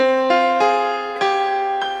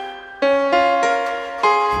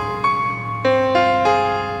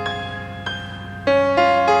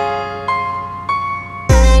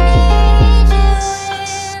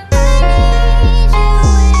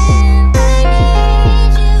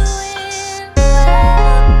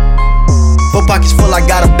pockets full, I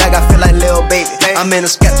got a bag, I feel like Lil Baby. I'm in a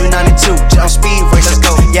Scat 392, jump speed racer.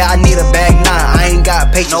 Yeah, I need a bag 9, I ain't got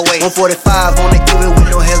patience. No way. 145 on the E-way with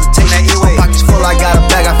no hesitation. My pockets full, I got a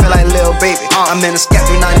bag, I feel like Lil Baby. I'm in a Scat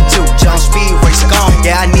 392, jump speed racer.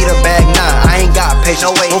 Yeah, I need a bag 9, I ain't got patience.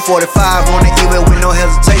 No way. 145 on the E-way with no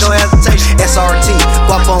hesitation. SRT,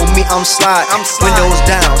 guap on me, I'm slide. Windows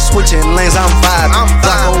down, switching lanes, I'm vibing.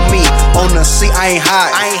 Block on me, on the seat, I ain't hide.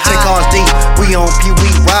 Take cars deep, we on P, we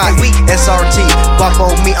ride. SRT, guap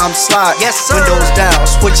on me, I'm slide. Windows down,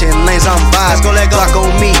 switching lanes, I'm vibing. Block on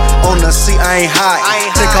me, on the seat, I ain't hide.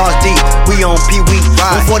 Take cars deep, we on P, we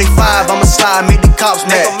ride. 145, I'ma slide, make the cops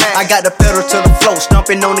mad. I got the pedal to the floor,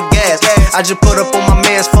 stomping on the gas. I just put up on my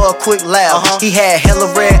mans for a quick laugh. He had hella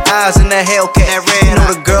red eyes in that Hellcat. You know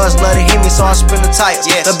the girls love to hit me, so I spin the tires.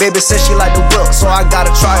 The baby said she like the whip, so I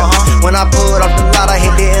gotta try her. When I pulled off the lot, I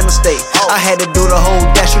hit the interstate. I had to do the whole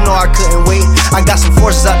dash, you know I couldn't wait. I got some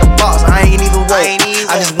forces out the box, I ain't even wait.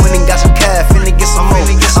 I just went and got some cash, finna get some more.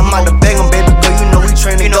 I'm out to bang 'em, baby girl, you know we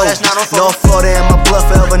trainin' go. North Florida and my blood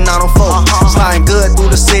forever 904. Sliding good through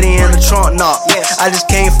the city in the trunk knock. I just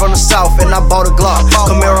came from the south and I bought a Glock.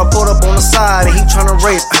 Camaro pulled up on the side and he tryna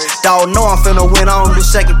race. Dawg know I'm finna win, I don't do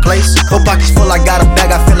second place. Her pockets full, I got a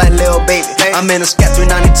bag, I feel like Lil Baby. I'm in a Scat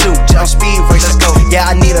 392, jump speed racer. Yeah,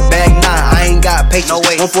 I need a bag 9, I ain't got patience.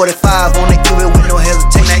 145 on the E-way with no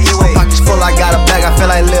hesitation. My pockets full, I got a bag, I feel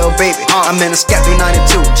like Lil Baby. I'm in a Scat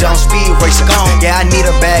 392, jump speed racer. Yeah, I need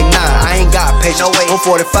a bag 9, I ain't got patience.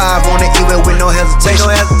 145 on the E-way with no hesitation.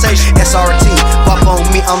 SRT, pop on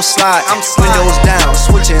me, I'm slide. Windows down,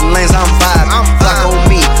 switching lanes, I'm vibing. Block on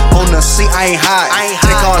me, on the seat, I ain't hide.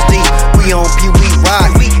 Take cars deep, we on P, we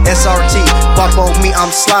ride. SRT, pop on me,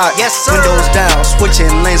 I'm slide. Windows down,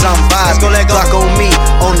 switching lanes, I'm vibing. Block on me,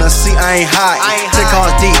 on the seat, I ain't hide. Take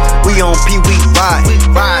cars deep, we on P, we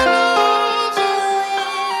ride.